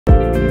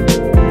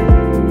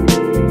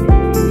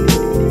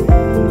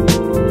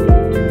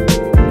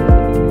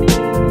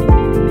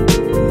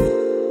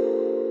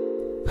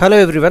Hello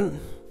everyone,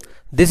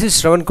 this is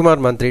Shravan Kumar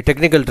Manthri,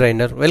 technical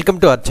trainer. Welcome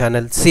to our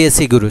channel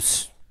CSC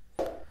Gurus.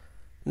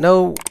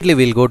 Now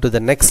we'll go to the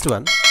next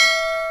one,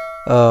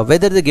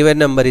 whether the given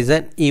number is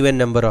an even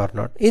number or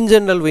not. In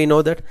general, we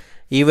know that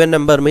even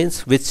number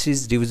means which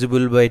is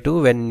divisible by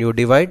 2. When you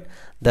divide,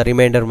 the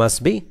remainder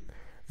must be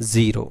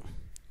 0.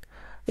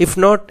 If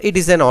not, it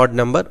is an odd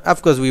number.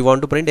 Of course, we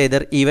want to print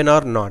either even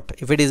or not.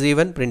 If it is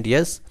even, print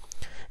yes.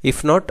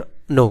 If not,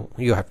 no,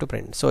 you have to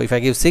print. So if I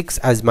give 6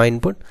 as my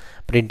input,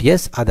 print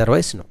yes,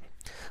 otherwise no.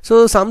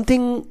 So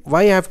something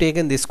why I have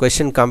taken this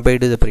question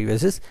compared to the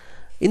previous is,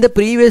 in the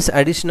previous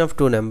addition of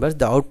two numbers,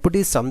 the output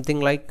is something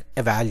like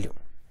a value.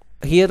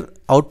 Here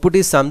output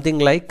is something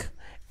like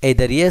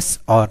either yes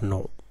or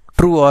no,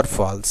 true or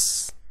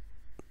false,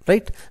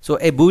 right? So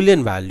a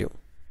boolean value.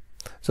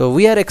 So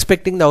we are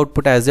expecting the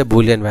output as a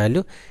boolean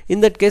value.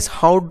 In that case,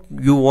 how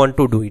you want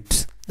to do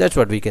it? That's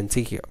what we can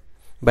see here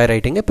by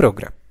writing a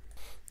program.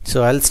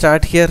 So I'll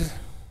start here,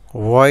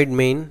 void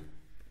main.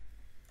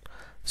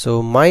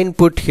 So my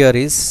input here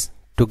is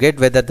to get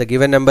whether the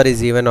given number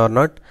is even or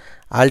not.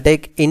 I'll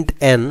take int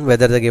n,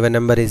 whether the given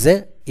number is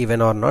a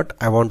even or not.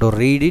 I want to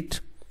read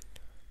it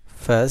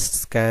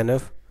first.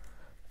 Scanf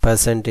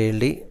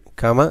 %d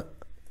comma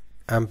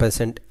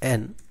ampersand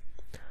n.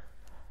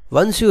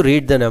 Once you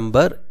read the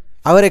number,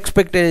 our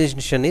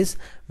expectation is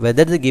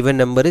whether the given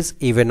number is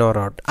even or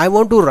odd. I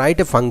want to write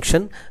a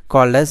function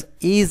called as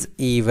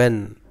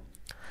isEven.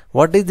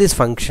 What is this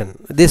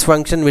function? This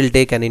function will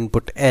take an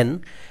input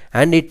n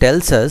and it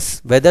tells us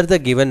whether the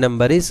given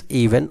number is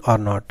even or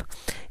not.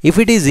 If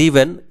it is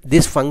even,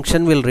 this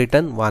function will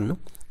return 1.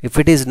 If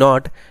it is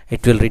not,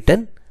 it will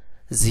return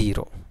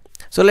 0.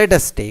 So let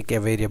us take a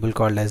variable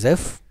called as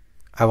f.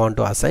 I want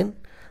to assign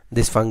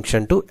this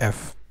function to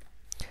f.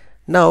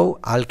 Now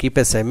I'll keep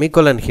a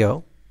semicolon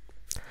here.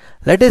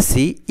 Let us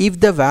see if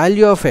the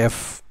value of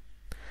f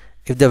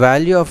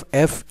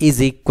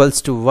is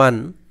equals to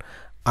 1.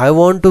 I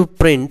want to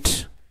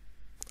print,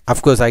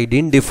 of course I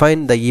didn't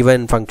define the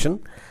even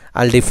function.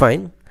 I'll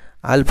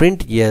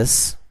print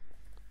yes,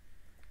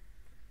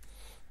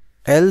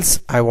 else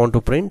I want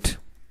to print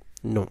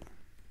no.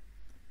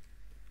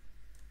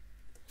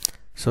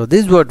 So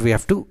this is what we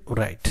have to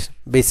write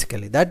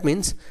basically. That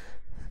means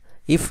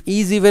if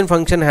isEven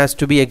function has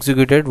to be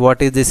executed,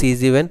 what is this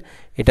isEven?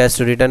 It has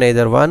to return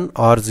either 1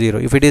 or 0.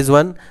 If it is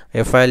 1,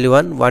 f value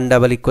 1, 1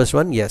 double equals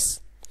 1, yes.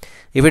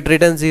 If it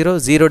returns 0,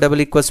 0 double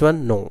equals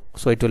 1, no.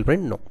 So it will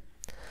print no.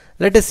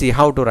 Let us see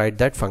how to write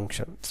that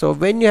function. So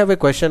when you have a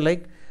question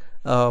like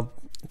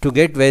to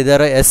get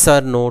whether a yes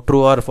or no,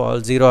 true or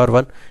false, 0 or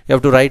 1, you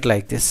have to write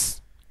like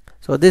this.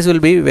 So this will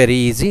be very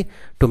easy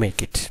to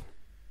make it.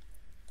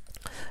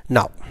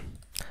 Now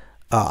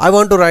I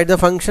want to write the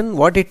function.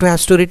 What it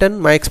has to return?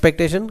 My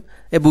expectation,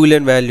 a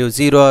boolean value,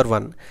 0 or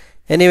 1.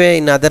 Anyway,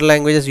 in other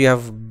languages you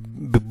have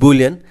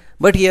boolean,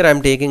 but here I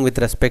am taking with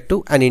respect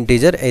to an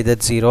integer, either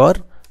 0 or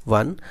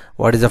 1.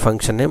 What is the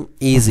function name?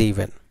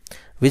 isEven,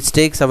 which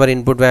takes our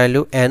input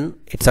value n.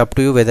 It's up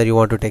to you whether you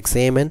want to take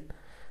same n.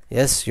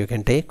 Yes, you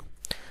can take.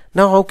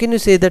 Now how can you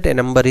say that a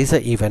number is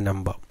an even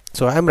number?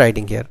 So I am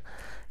writing here,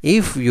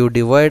 if you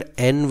divide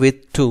n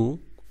with 2,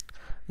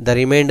 the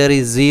remainder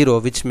is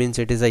 0, which means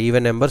it is an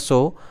even number.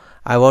 So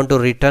I want to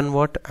return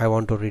what? I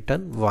want to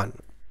return 1.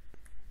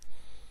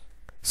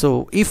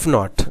 So if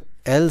not,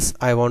 else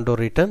I want to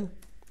return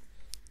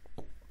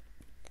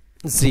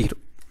 0,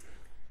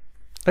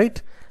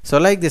 right? So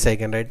like this I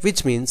can write,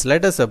 which means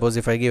let us suppose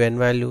if I give n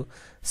value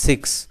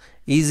 6,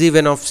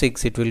 isEven of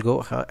 6, it will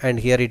go, and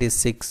here it is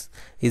 6.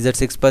 Is that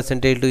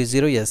 6% to is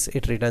 0? Yes,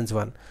 it returns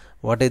 1.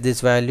 What is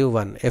this value?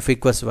 1. F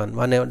equals 1.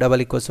 1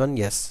 double equals 1?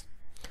 Yes.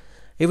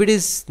 If it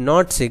is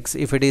not 6,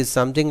 if it is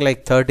something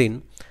like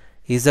 13,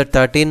 is that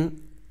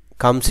 13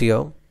 comes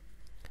here?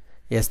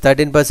 Yes,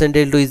 13%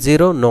 to is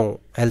 0?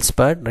 No. Else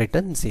part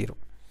return 0.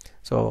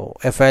 So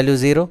f value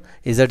 0,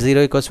 is that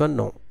 0 equals 1?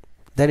 No.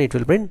 Then it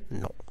will print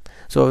no.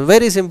 So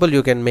very simple,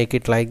 you can make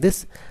it like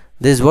this.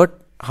 This is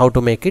how to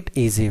make it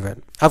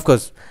isEven. Of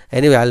course,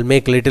 anyway, I'll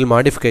make little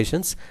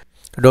modifications.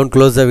 Don't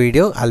close the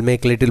video. I'll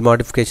make little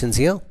modifications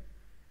here.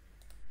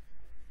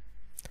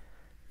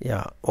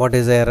 Yeah, what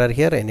is the error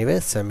here? Anyway,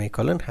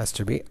 semicolon has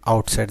to be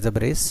outside the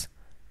brace.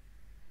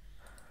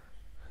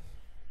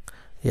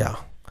 Yeah.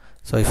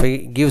 So if I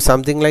give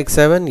something like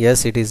 7,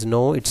 yes, it is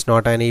no, it's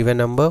not an even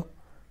number.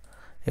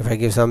 If I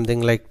give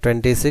something like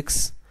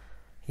 26,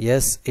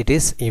 yes, it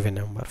is even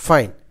number.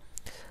 Fine.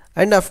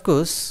 And of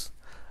course,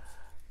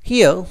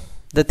 here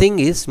the thing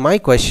is, my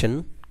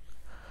question,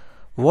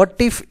 what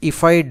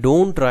if I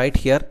don't write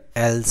here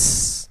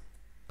else?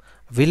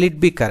 Will it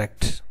be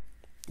correct?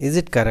 Is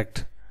it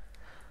correct?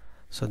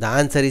 So the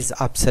answer is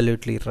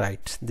absolutely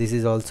right. This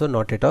is also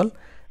not at all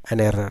an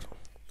error.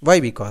 Why?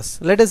 Because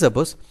let us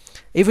suppose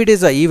if it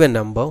is an even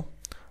number,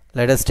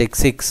 let us take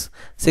 6.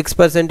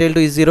 6% to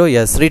is 0,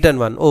 yes, return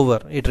 1,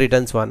 over, it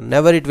returns 1.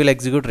 Never it will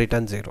execute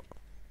return 0.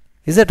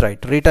 Is that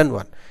right? Return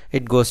 1.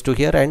 It goes to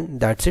here and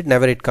that's it.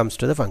 Never it comes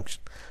to the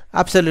function.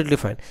 Absolutely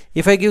fine.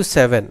 If I give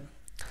 7,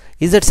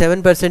 is that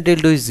 7%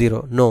 to is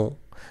 0? No.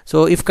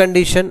 So if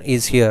condition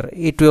is here,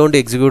 it won't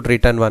execute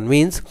return 1,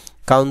 means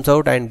counts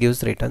out and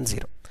gives return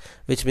 0,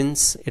 which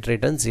means it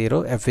returns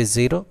 0. F is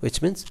 0,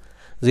 which means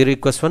 0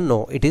 equals 1.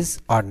 No, it is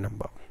odd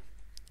number,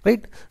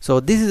 right? So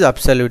this is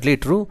absolutely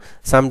true.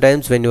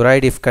 Sometimes when you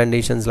write if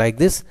conditions like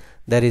this,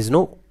 there is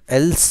no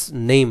else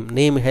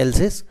name else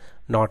is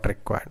not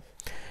required.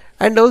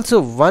 And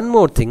also one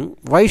more thing,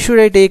 why should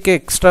I take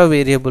extra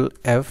variable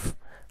f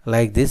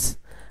like this?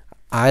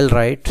 I'll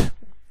write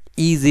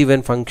is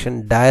even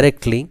function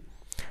directly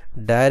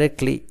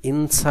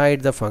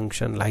inside the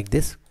function like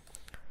this.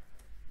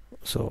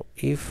 So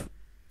if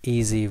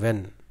is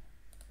even,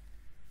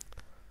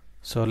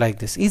 so like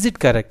this. Is it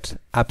correct?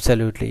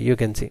 Absolutely. You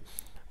can see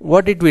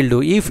what it will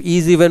do. If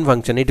is even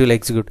function, it will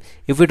execute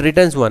if it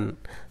returns 1.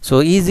 So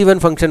is even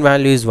function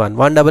value is 1.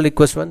 1 double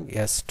equals 1.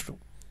 Yes, true.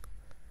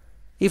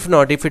 If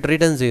not, if it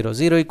returns 0,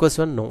 0 equals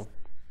 1. No,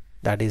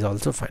 that is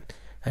also fine.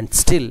 And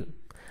still,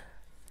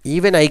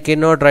 even I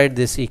cannot write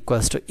this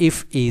equals to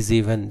if is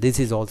even. This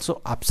is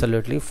also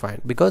absolutely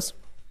fine, because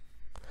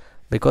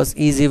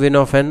is even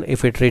of n,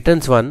 if it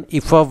returns 1,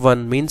 if of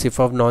 1 means if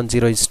of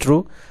non-zero is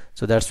true,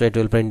 so that's why it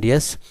will print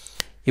yes.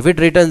 If it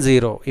returns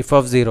 0, if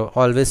of 0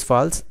 always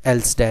false,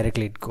 else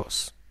directly it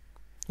goes.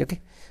 Okay,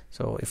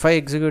 so if I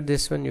execute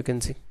this one, you can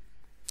see.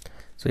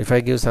 So if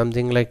I give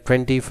something like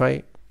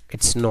 25,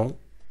 it's no,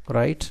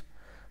 right?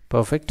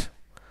 Perfect.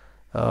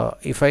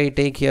 If I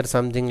take here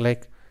something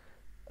like,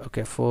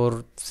 okay,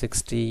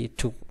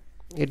 462,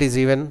 it is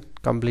even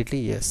completely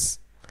yes.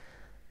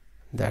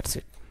 That's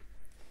it.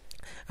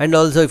 And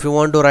also if you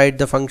want to write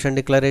the function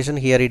declaration,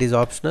 here it is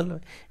optional.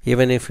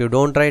 Even if you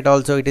don't write,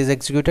 also it is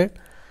executed.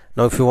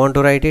 Now if you want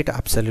to write it,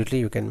 absolutely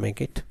you can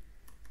make it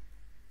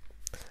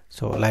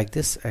so like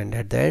this, and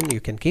at the end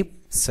you can keep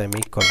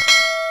semicolon,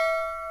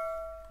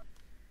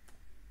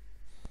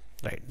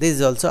 right? This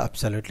is also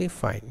absolutely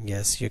fine.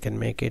 Yes, you can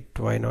make it,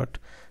 why not,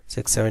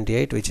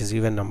 678, which is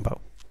even number.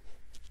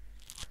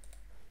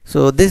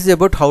 So this is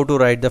about how to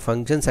write the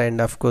functions, and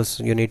of course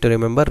you need to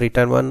remember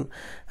return 1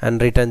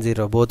 and return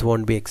 0 both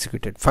won't be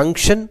executed.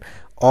 Function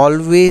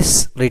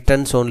always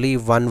returns only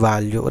one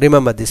value.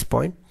 Remember this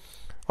point.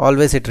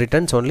 Always it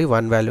returns only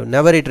one value,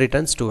 never it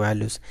returns two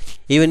values.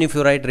 Even if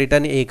you write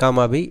return a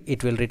comma b,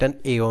 it will return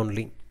a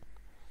only.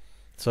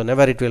 So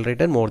never it will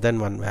return more than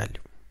one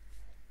value.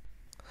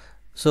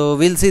 So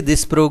we'll see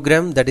this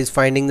program, that is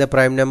finding the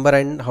prime number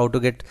and how to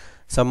get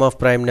sum of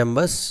prime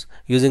numbers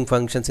using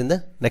functions, in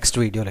the next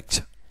video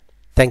lecture.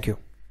 Thank you.